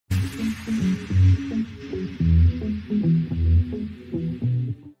Hello,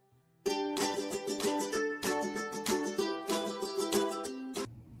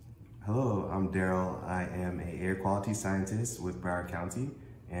 I'm Daryl. I am an air quality scientist with Broward County,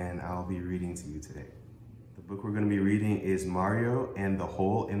 and I'll be reading to you today. The book we're going to be reading is Mario and the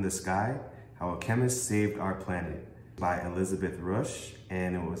Hole in the Sky, How a Chemist Saved Our Planet by Elizabeth Rush,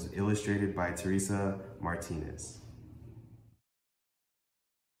 and it was illustrated by Teresa Martinez.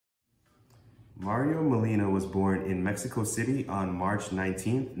 Mario Molina was born in Mexico City on March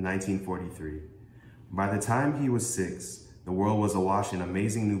 19, 1943. By the time he was 6, the world was awash in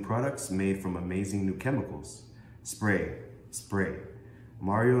amazing new products made from amazing new chemicals. Spray, spray.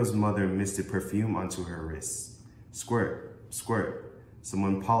 Mario's mother misted perfume onto her wrists. Squirt, squirt.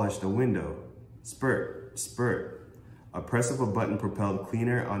 Someone polished a window. Spurt, spurt. A press of a button propelled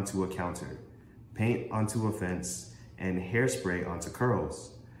cleaner onto a counter, paint onto a fence, and hairspray onto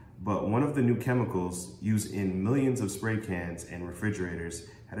curls. But one of the new chemicals used in millions of spray cans and refrigerators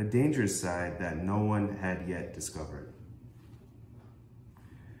had a dangerous side that no one had yet discovered.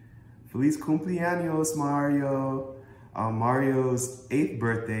 Feliz cumpleaños, Mario! On Mario's 8th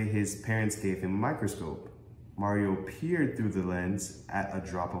birthday, his parents gave him a microscope. Mario peered through the lens at a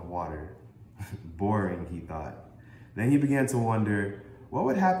drop of water. Boring, he thought. Then he began to wonder, what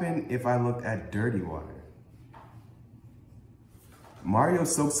would happen if I looked at dirty water? Mario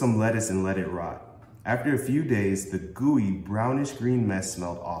soaked some lettuce and let it rot. After a few days, the gooey, brownish-green mess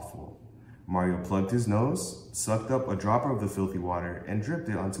smelled awful. Mario plugged his nose, sucked up a dropper of the filthy water, and dripped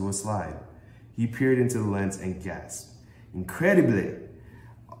it onto a slide. He peered into the lens and gasped. Incredible!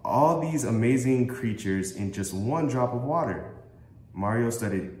 All these amazing creatures in just one drop of water. Mario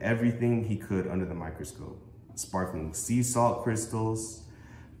studied everything he could under the microscope. Sparkling sea salt crystals,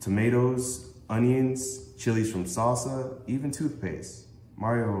 tomatoes, onions, chilies from salsa, even toothpaste.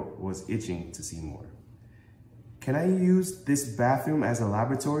 Mario was itching to see more. Can I use this bathroom as a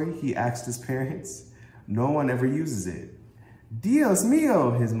laboratory? He asked his parents. No one ever uses it. Dios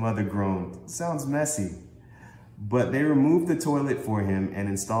mío, his mother groaned. Sounds messy. But they removed the toilet for him and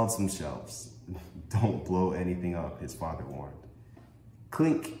installed some shelves. Don't blow anything up, his father warned.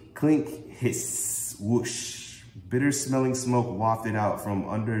 Clink, clink, hiss, whoosh. Bitter-smelling smoke wafted out from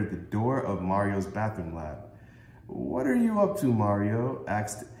under the door of Mario's bathroom lab. What are you up to, Mario?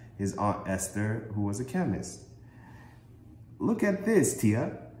 Asked his Aunt Esther, who was a chemist. Look at this,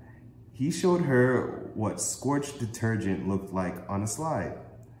 Tia. He showed her what scorched detergent looked like on a slide.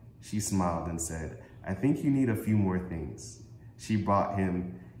 She smiled and said, I think you need a few more things. She bought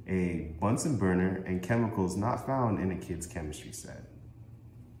him a Bunsen burner and chemicals not found in a kid's chemistry set.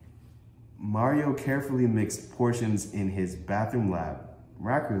 Mario carefully mixed portions in his bathroom lab.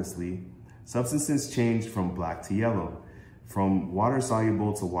 Miraculously, substances changed from black to yellow, from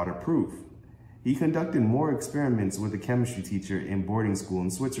water-soluble to waterproof. He conducted more experiments with a chemistry teacher in boarding school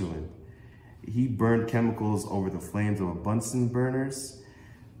in Switzerland. He burned chemicals over the flames of Bunsen burners.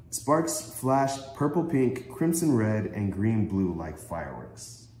 Sparks flashed purple pink, crimson red, and green blue like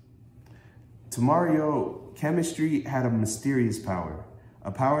fireworks. To Mario, chemistry had a mysterious power,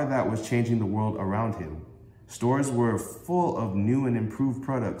 a power that was changing the world around him. Stores were full of new and improved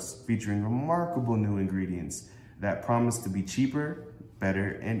products featuring remarkable new ingredients that promised to be cheaper,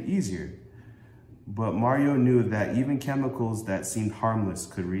 better, and easier. But Mario knew that even chemicals that seemed harmless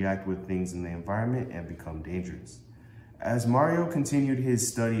could react with things in the environment and become dangerous. As Mario continued his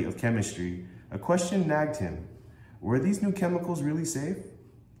study of chemistry, a question nagged him. Were these new chemicals really safe?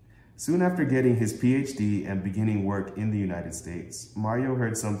 Soon after getting his PhD and beginning work in the United States, Mario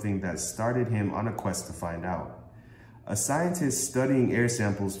heard something that started him on a quest to find out. A scientist studying air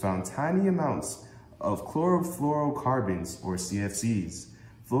samples found tiny amounts of chlorofluorocarbons, or CFCs,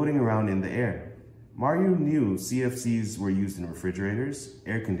 floating around in the air. Mario knew CFCs were used in refrigerators,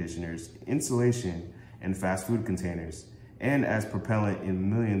 air conditioners, insulation, and fast food containers, and as propellant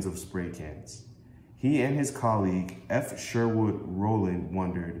in millions of spray cans. He and his colleague, F. Sherwood Rowland,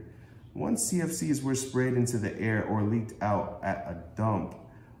 wondered, once CFCs were sprayed into the air or leaked out at a dump,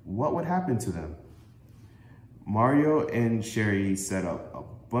 what would happen to them? Mario and Sherry set up a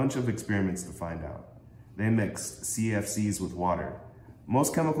bunch of experiments to find out. They mixed CFCs with water.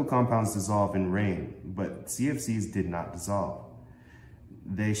 Most chemical compounds dissolve in rain, but CFCs did not dissolve.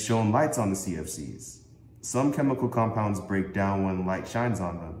 They shone lights on the CFCs. Some chemical compounds break down when light shines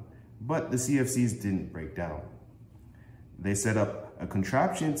on them, but the CFCs didn't break down. They set up a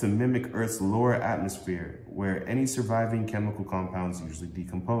contraption to mimic Earth's lower atmosphere, where any surviving chemical compounds usually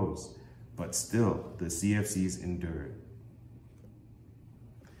decompose, but still the CFCs endured.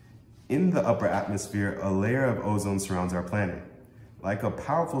 In the upper atmosphere, a layer of ozone surrounds our planet. Like a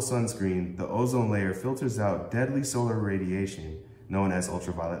powerful sunscreen, the ozone layer filters out deadly solar radiation known as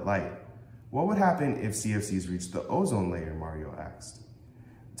ultraviolet light. What would happen if CFCs reached the ozone layer, Mario asked.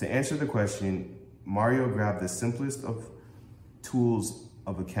 To answer the question, Mario grabbed the simplest of tools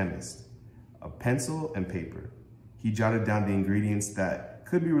of a chemist, a pencil and paper. He jotted down the ingredients that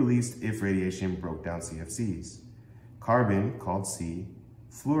could be released if radiation broke down CFCs. Carbon, called C,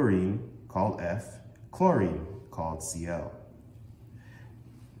 fluorine, called F, chlorine, called Cl.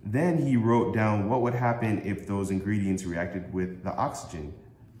 Then he wrote down what would happen if those ingredients reacted with the oxygen,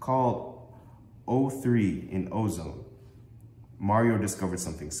 called O3 in ozone. Mario discovered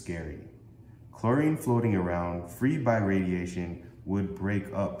something scary. Chlorine floating around, freed by radiation, would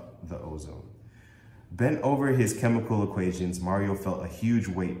break up the ozone. Bent over his chemical equations, Mario felt a huge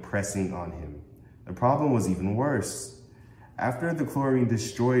weight pressing on him. The problem was even worse. After the chlorine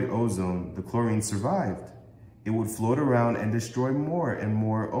destroyed ozone, the chlorine survived. It would float around and destroy more and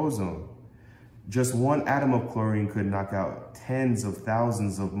more ozone. Just one atom of chlorine could knock out tens of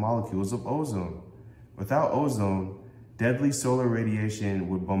thousands of molecules of ozone. Without ozone, deadly solar radiation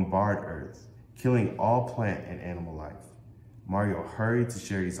would bombard Earth, killing all plant and animal life. Mario hurried to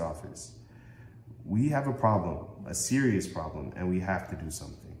Sherry's office. We have a problem, a serious problem, and we have to do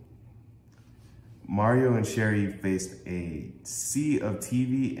something. Mario and Sherry faced a sea of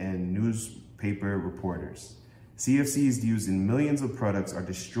TV and newspaper reporters. CFCs used in millions of products are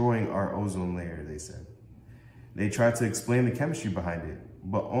destroying our ozone layer, they said. They tried to explain the chemistry behind it,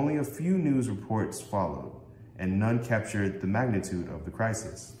 but only a few news reports followed, and none captured the magnitude of the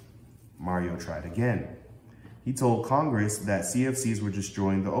crisis. Mario tried again. He told Congress that CFCs were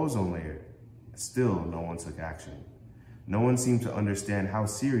destroying the ozone layer. Still, no one took action. No one seemed to understand how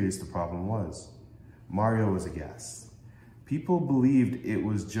serious the problem was. Mario was aghast. People believed it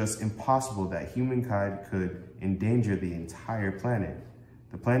was just impossible that humankind could endanger the entire planet.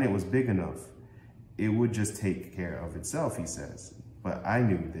 The planet was big enough. It would just take care of itself, he says. But I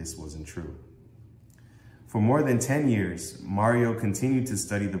knew this wasn't true. For more than 10 years, Mario continued to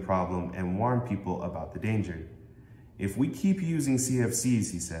study the problem and warn people about the danger. If we keep using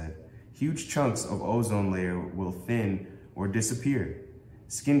CFCs, he said, huge chunks of ozone layer will thin or disappear.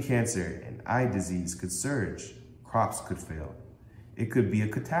 Skin cancer and eye disease could surge. Crops could fail. It could be a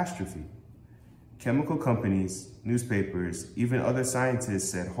catastrophe. Chemical companies, newspapers, even other scientists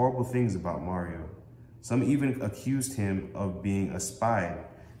said horrible things about Mario. Some even accused him of being a spy,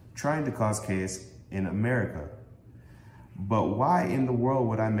 trying to cause chaos in America. But why in the world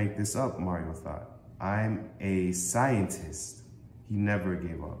would I make this up, Mario thought. I'm a scientist. He never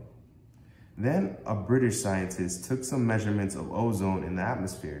gave up. Then a British scientist took some measurements of ozone in the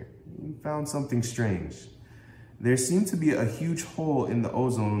atmosphere. He found something strange. There seemed to be a huge hole in the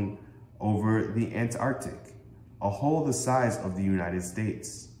ozone over the Antarctic, a hole the size of the United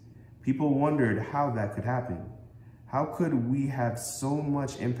States. People wondered how that could happen. How could we have so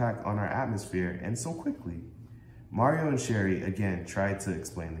much impact on our atmosphere and so quickly? Mario and Sherry again tried to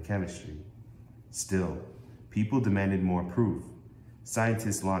explain the chemistry. Still, people demanded more proof.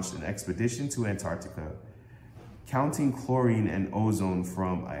 Scientists launched an expedition to Antarctica, counting chlorine and ozone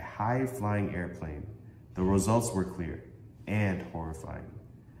from a high-flying airplane. The results were clear and horrifying.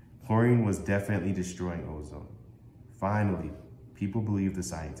 Chlorine was definitely destroying ozone. Finally, people believed the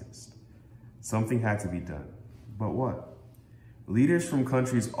scientists. Something had to be done. But what? Leaders from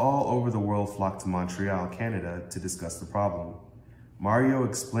countries all over the world flocked to Montreal, Canada, to discuss the problem. Mario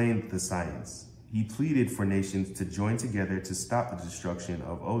explained the science. He pleaded for nations to join together to stop the destruction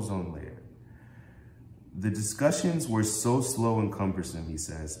of ozone layer. The discussions were so slow and cumbersome, he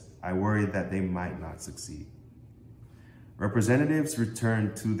says, I worried that they might not succeed. Representatives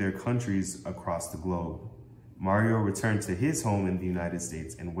returned to their countries across the globe. Mario returned to his home in the United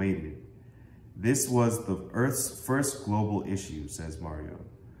States and waited. This was the Earth's first global issue, says Mario.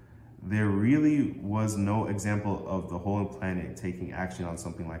 There really was no example of the whole planet taking action on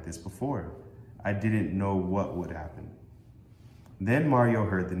something like this before. I didn't know what would happen. Then Mario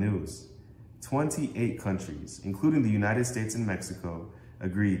heard the news. 28 countries, including the United States and Mexico,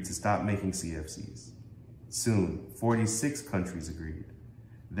 agreed to stop making CFCs. Soon, 46 countries agreed.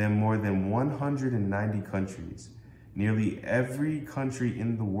 Then more than 190 countries, nearly every country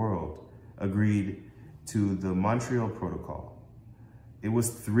in the world, agreed to the Montreal Protocol. It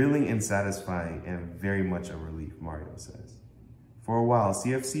was thrilling and satisfying and very much a relief, Mario says. For a while,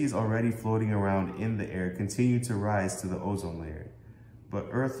 CFCs already floating around in the air continued to rise to the ozone layer, but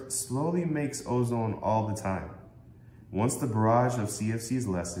Earth slowly makes ozone all the time. Once the barrage of CFCs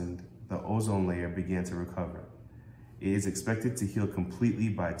lessened, the ozone layer began to recover. It is expected to heal completely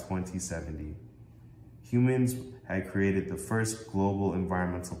by 2070. Humans had created the first global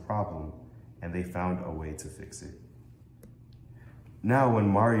environmental problem, and they found a way to fix it. Now, when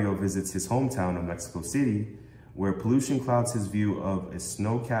Mario visits his hometown of Mexico City, where pollution clouds his view of a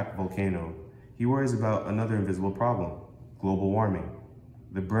snow-capped volcano, he worries about another invisible problem: global warming.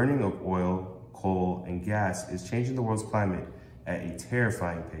 The burning of oil, coal, and gas is changing the world's climate at a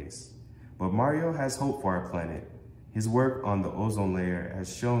terrifying pace. But Mario has hope for our planet. His work on the ozone layer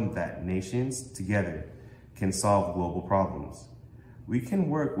has shown that nations, together, can solve global problems. We can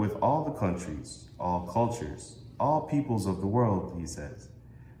work with all the countries, all cultures, all peoples of the world, he says.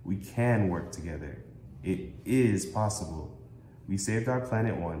 We can work together. It is possible. We saved our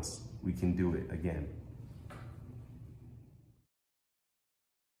planet once. We can do it again.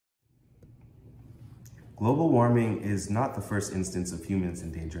 Global warming is not the first instance of humans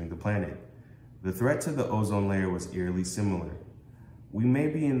endangering the planet. The threat to the ozone layer was eerily similar. We may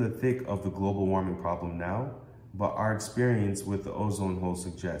be in the thick of the global warming problem now, but our experience with the ozone hole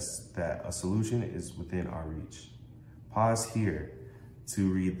suggests that a solution is within our reach. Pause here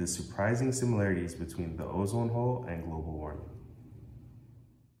to read the surprising similarities between the ozone hole and global warming.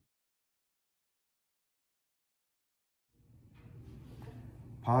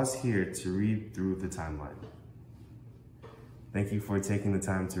 Pause here to read through the timeline. Thank you for taking the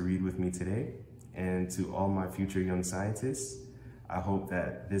time to read with me today. And to all my future young scientists, I hope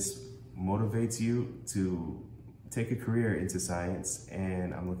that this motivates you to take a career into science,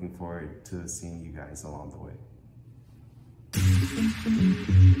 and I'm looking forward to seeing you guys along the way.